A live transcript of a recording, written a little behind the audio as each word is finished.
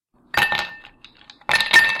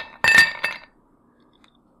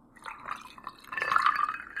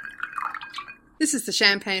This is the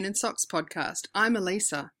Champagne and Socks podcast. I'm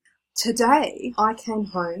Elisa. Today, I came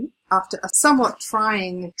home after a somewhat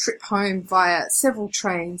trying trip home via several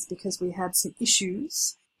trains because we had some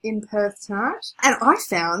issues in Perth tonight. And I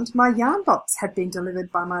found my yarn box had been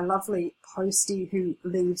delivered by my lovely postie who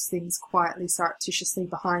leaves things quietly, surreptitiously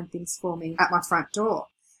behind things for me at my front door.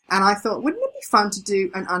 And I thought, wouldn't it be fun to do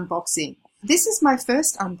an unboxing? This is my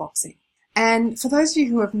first unboxing. And for those of you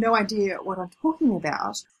who have no idea what I'm talking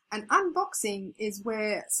about, an unboxing is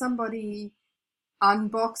where somebody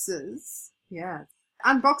unboxes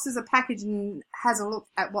a package and has a look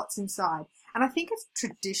at what's inside. And I think it's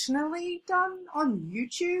traditionally done on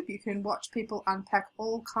YouTube. You can watch people unpack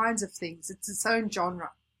all kinds of things. It's its own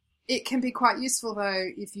genre. It can be quite useful, though,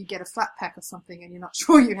 if you get a flat pack or something and you're not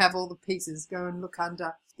sure you have all the pieces. Go and look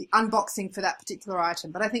under the unboxing for that particular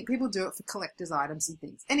item. But I think people do it for collector's items and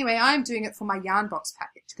things. Anyway, I'm doing it for my yarn box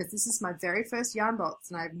package because this is my very first yarn box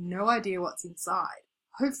and I have no idea what's inside.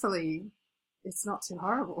 Hopefully, it's not too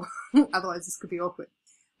horrible. Otherwise, this could be awkward.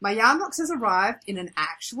 My yarn box has arrived in an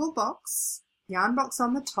actual box. Yarn box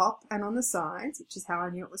on the top and on the sides, which is how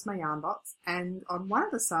I knew it was my yarn box. And on one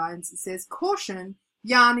of the sides, it says, "Caution,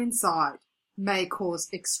 yarn inside may cause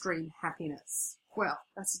extreme happiness." Well,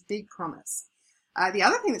 that's a big promise. The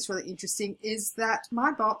other thing that's really interesting is that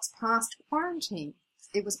my box passed quarantine.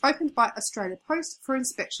 It was opened by Australia Post for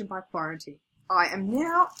inspection by quarantine. I am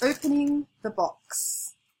now opening the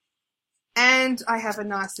box. And I have a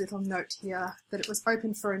nice little note here that it was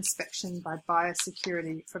opened for inspection by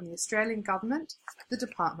Biosecurity from the Australian Government, the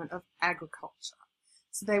Department of Agriculture.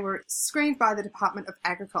 So they were screened by the Department of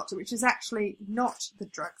Agriculture, which is actually not the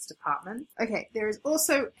Drugs Department. Okay, there is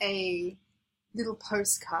also a little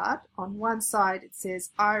postcard. On one side it says,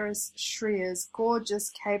 "Iris Shrier's gorgeous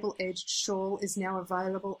cable-edged shawl is now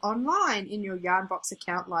available online in your Yarnbox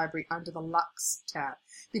account library under the Luxe tab."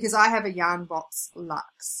 Because I have a Yarnbox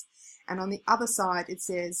Luxe. And on the other side it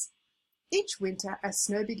says, "Each winter as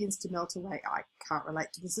snow begins to melt away," I can't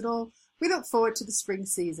relate to this at all, "we look forward to the spring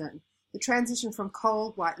season. The transition from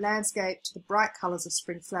cold, white landscape to the bright colours of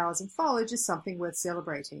spring flowers and foliage is something worth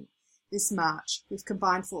celebrating. This March, we've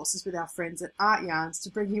combined forces with our friends at Art Yarns to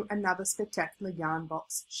bring you another spectacular yarn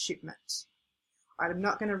box shipment." All right, I'm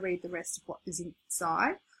not going to read the rest of what is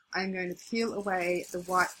inside. I'm going to peel away the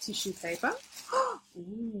white tissue paper.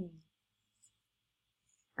 Ooh.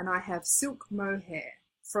 And I have silk mohair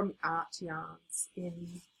from Art Yarns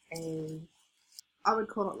in I would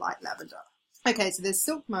call it light lavender. Okay, so there's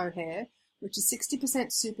silk mohair, which is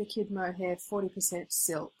 60% super kid mohair, 40%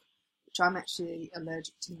 silk, which I'm actually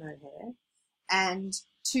allergic to mohair, and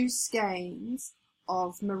 2 skeins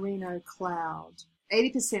of merino cloud,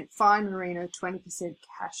 80% fine merino, 20%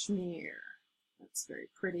 cashmere. That's very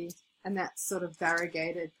pretty. And that's sort of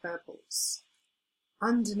variegated purples.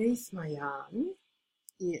 Underneath my yarn,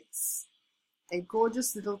 it's a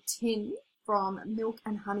gorgeous little tin from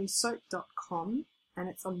milkandhoneysoap.com, and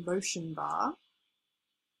it's a lotion bar.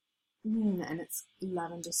 And it's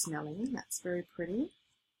lavender smelling. That's very pretty.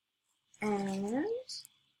 And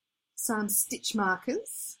some stitch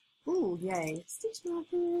markers. Ooh, yay. Stitch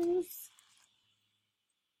markers.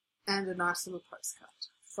 And a nice little postcard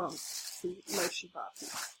from the lotion bar. I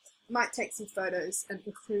might take some photos and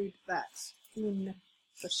include that in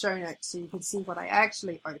the show notes so you can see what I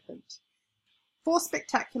actually opened. 4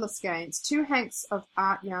 spectacular skeins, 2 hanks of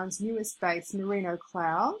Art Yarn's newest base, Merino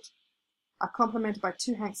Cloud, are complemented by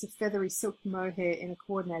 2 hanks of feathery silk mohair in a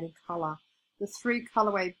coordinating colour. The 3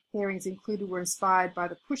 colourway pairings included were inspired by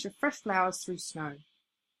the push of fresh flowers through snow.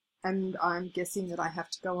 And I'm guessing that I have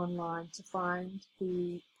to go online to find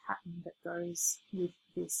the pattern that goes with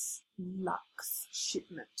this luxe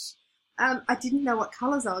shipment. I didn't know what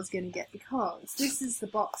colours I was going to get because this is the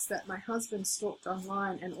box that my husband stalked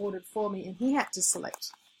online and ordered for me, and he had to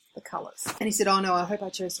select the colours. And he said, "Oh no, I hope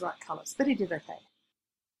I chose the right colours," but he did okay.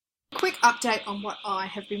 Quick update on what I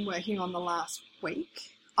have been working on the last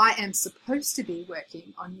week. I am supposed to be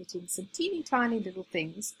working on knitting some teeny tiny little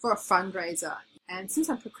things for a fundraiser. And since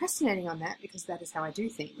I'm procrastinating on that, because that is how I do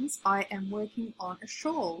things, I am working on a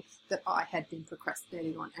shawl that I had been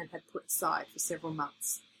procrastinating on and had put aside for several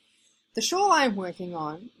months. The shawl I am working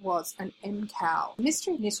on was an M-Cow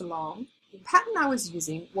mystery knit-along. The pattern I was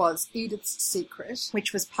using was Edith's Secret,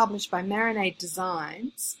 which was published by Marinade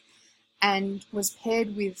Designs and was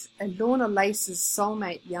paired with a Lorna Lace's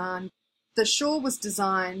Soulmate yarn. The shawl was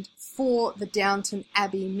designed for the Downton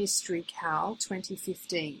Abbey Mystery Cowl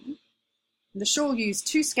 2015. The shawl used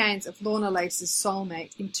 2 skeins of Lorna Lace's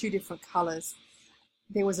Soulmate in 2 different colours.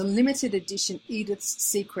 There was a limited edition Edith's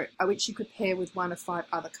Secret, which you could pair with 1 of 5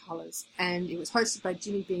 other colours, and it was hosted by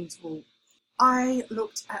Jimmy Bean's Wool. I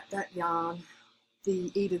looked at that yarn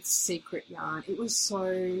the Edith's Secret yarn. It was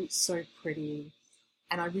so, so pretty,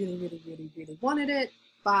 and I really, really, really, really wanted it.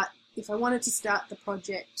 But if I wanted to start the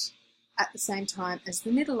project at the same time as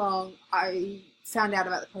the knit along, I found out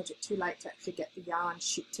about the project too late to actually get the yarn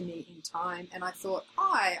shipped to me in time. And I thought,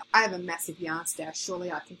 I have a massive yarn stash.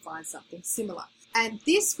 Surely I can find something similar. And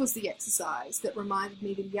this was the exercise that reminded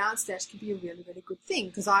me that a yarn stash could be a really, really good thing,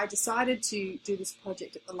 because I decided to do this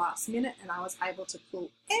project at the last minute, and I was able to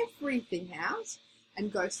pull everything out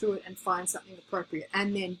and go through it and find something appropriate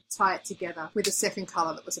and then tie it together with a second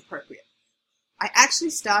colour that was appropriate. I actually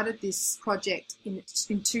started this project in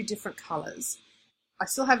 2 different colours. I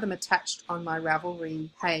still have them attached on my Ravelry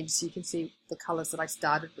page so you can see the colours that I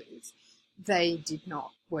started with. They did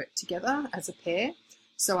not work together as a pair,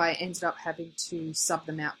 so I ended up having to sub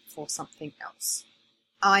them out for something else.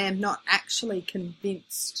 I am not actually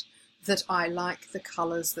convinced that I like the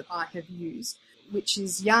colours that I have used, which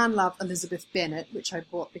is Yarn Love Elizabeth Bennet, which I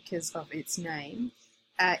bought because of its name,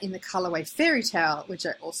 in the colourway Fairy Tale, which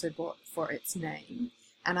I also bought for its name,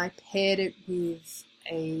 and I paired it with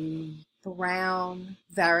a brown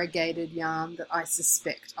variegated yarn that I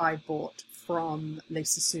suspect I bought from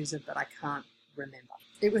Lisa Souza, but I can't remember.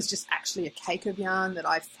 It was just actually a cake of yarn that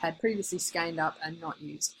I've had previously skeined up and not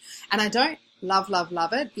used. And I don't love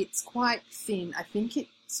it. It's quite thin. I think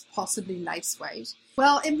it's possibly lace weight.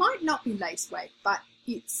 Well, it might not be lace weight, but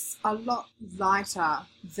it's a lot lighter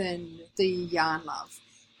than the Yarn Love.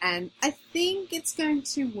 And I think it's going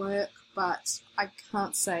to work, but I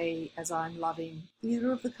can't say as I'm loving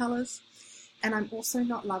either of the colours. And I'm also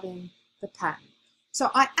not loving the pattern. So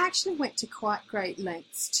I actually went to quite great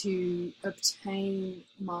lengths to obtain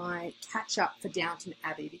my catch-up for Downton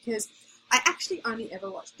Abbey, because I actually only ever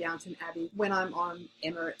watch Downton Abbey when I'm on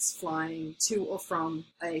Emirates flying to or from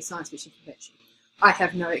a science fiction convention. I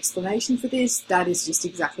have no explanation for this. That is just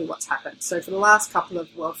exactly what's happened. So for the last couple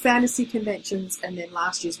of World Fantasy conventions and then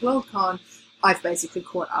last year's Worldcon, I've basically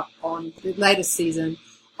caught up on the latest season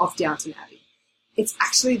of Downton Abbey. It's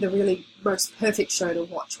actually the really most perfect show to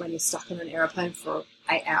watch when you're stuck on an aeroplane for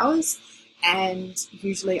 8 hours. And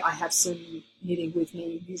usually I have some knitting with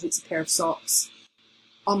me. Usually it's a pair of socks.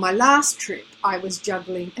 On my last trip, I was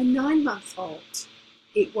juggling a 9-month-old.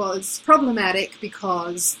 It was problematic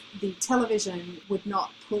because the television would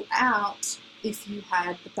not pull out if you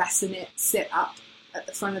had the bassinet set up at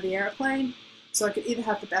the front of the aeroplane. So I could either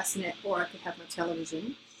have the bassinet or I could have my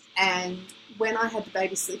television. And when I had the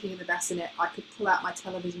baby sleeping in the bassinet, I could pull out my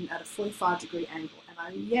television at a 45-degree angle. And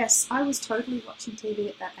I was totally watching TV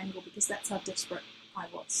at that angle because that's how desperate I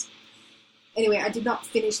was. Anyway, I did not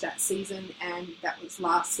finish that season, and that was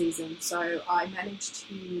last season. So I managed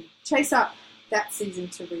to chase up that season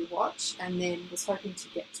to rewatch, and then was hoping to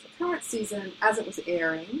get to the current season as it was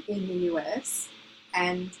airing in the US.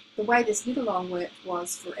 And the way this knit-along worked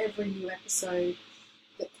was for every new episode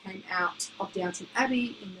that came out of Downton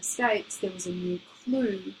Abbey in the States, there was a new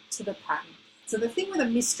clue to the pattern. So the thing with a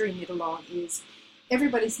mystery knit-along is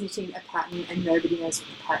everybody's knitting a pattern and nobody knows what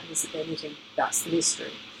the pattern is that they're knitting. That's the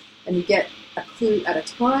mystery. And you get a clue at a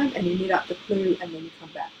time and you knit up the clue and then you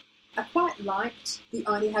come back. I quite liked the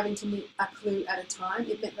only having to knit a clue at a time.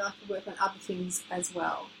 It meant that I could work on other things as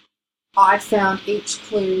well. I found each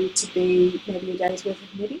clue to be maybe a day's worth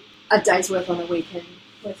of knitting, a day's worth on a weekend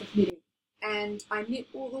worth of knitting. And I knit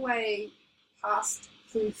all the way past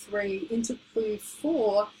clue 3 into clue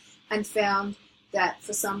 4 and found that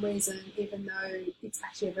for some reason, even though it's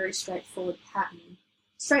actually a very straightforward pattern,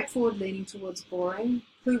 straightforward leaning towards boring,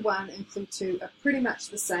 clue 1 and clue 2 are pretty much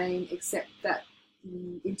the same, except that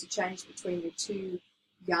the interchange between the 2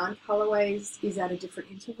 yarn colorways is at a different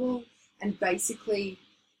interval, and basically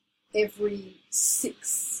every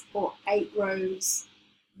 6 or 8 rows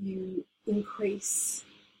you increase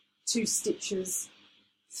 2 stitches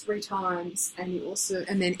 3 times,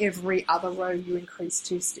 and then every other row you increase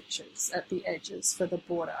 2 stitches at the edges for the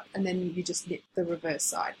border, and then you just knit the reverse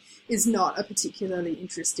side. Is not a particularly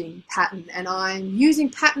interesting pattern, and I'm using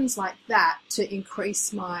patterns like that to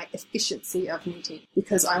increase my efficiency of knitting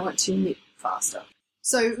because I want to knit faster.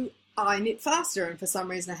 So I knit faster, and for some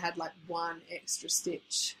reason I had like 1 extra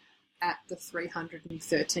stitch at the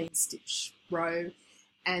 313 stitch row,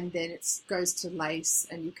 and then it goes to lace,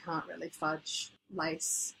 and you can't really fudge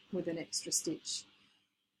lace with an extra stitch.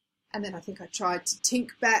 And then I think I tried to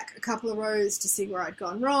tink back a couple of rows to see where I'd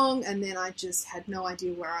gone wrong, and then I just had no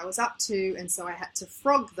idea where I was up to, and so I had to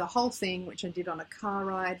frog the whole thing, which I did on a car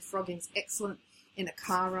ride. Frogging's excellent in a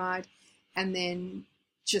car ride, and then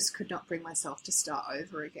just could not bring myself to start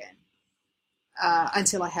over again.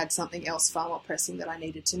 until I had something else far more pressing that I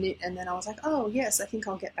needed to knit. And then I was like, oh, yes, I think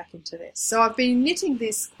I'll get back into this. So I've been knitting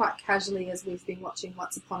this quite casually as we've been watching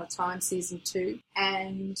Once Upon a Time Season 2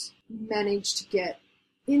 and managed to get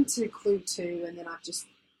into Clue 2. And then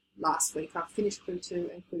last week, I finished Clue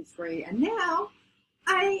 2 and Clue 3. And now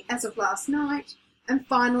as of last night, am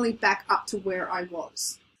finally back up to where I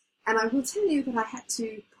was. And I will tell you that I had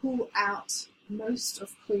to pull out most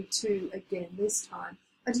of Clue 2 again this time.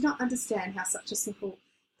 I do not understand how such a simple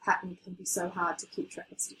pattern can be so hard to keep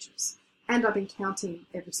track of stitches. And I've been counting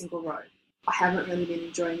every single row. I haven't really been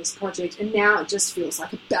enjoying this project, and now it just feels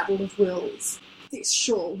like a battle of wills. This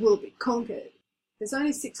shawl will be conquered. There's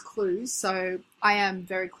only 6 clues, so I am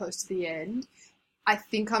very close to the end. I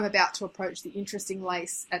think I'm about to approach the interesting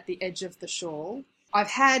lace at the edge of the shawl.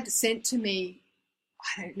 I've had sent to me,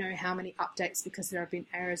 I don't know how many updates because there have been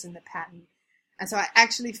errors in the pattern. And so I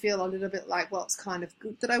actually feel a little bit like, well, it's kind of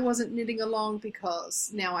good that I wasn't knitting along because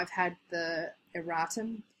now I've had the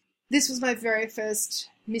erratum. This was my very first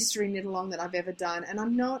mystery knit along that I've ever done, and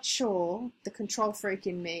I'm not sure the control freak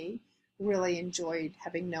in me really enjoyed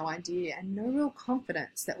having no idea and no real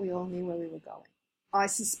confidence that we all knew where we were going. I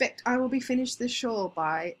suspect I will be finished this shawl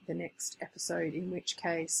by the next episode, in which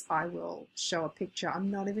case I will show a picture. I'm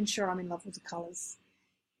not even sure I'm in love with the colours.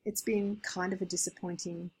 It's been kind of a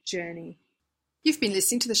disappointing journey. You've been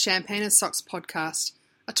listening to the Champagne and Socks podcast,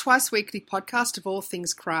 a twice-weekly podcast of all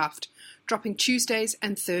things craft, dropping Tuesdays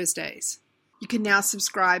and Thursdays. You can now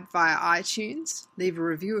subscribe via iTunes, leave a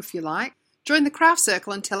review if you like, join the craft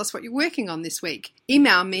circle and tell us what you're working on this week.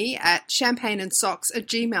 Email me at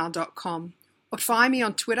champagneandsocks@gmail.com or find me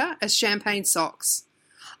on Twitter as Champagne Socks.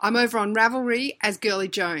 I'm over on Ravelry as Girly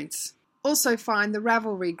Jones. Also find the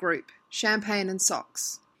Ravelry group, Champagne and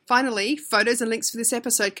Socks. Finally, photos and links for this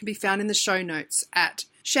episode can be found in the show notes at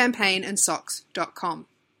champagneandsocks.com.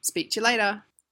 Speak to you later.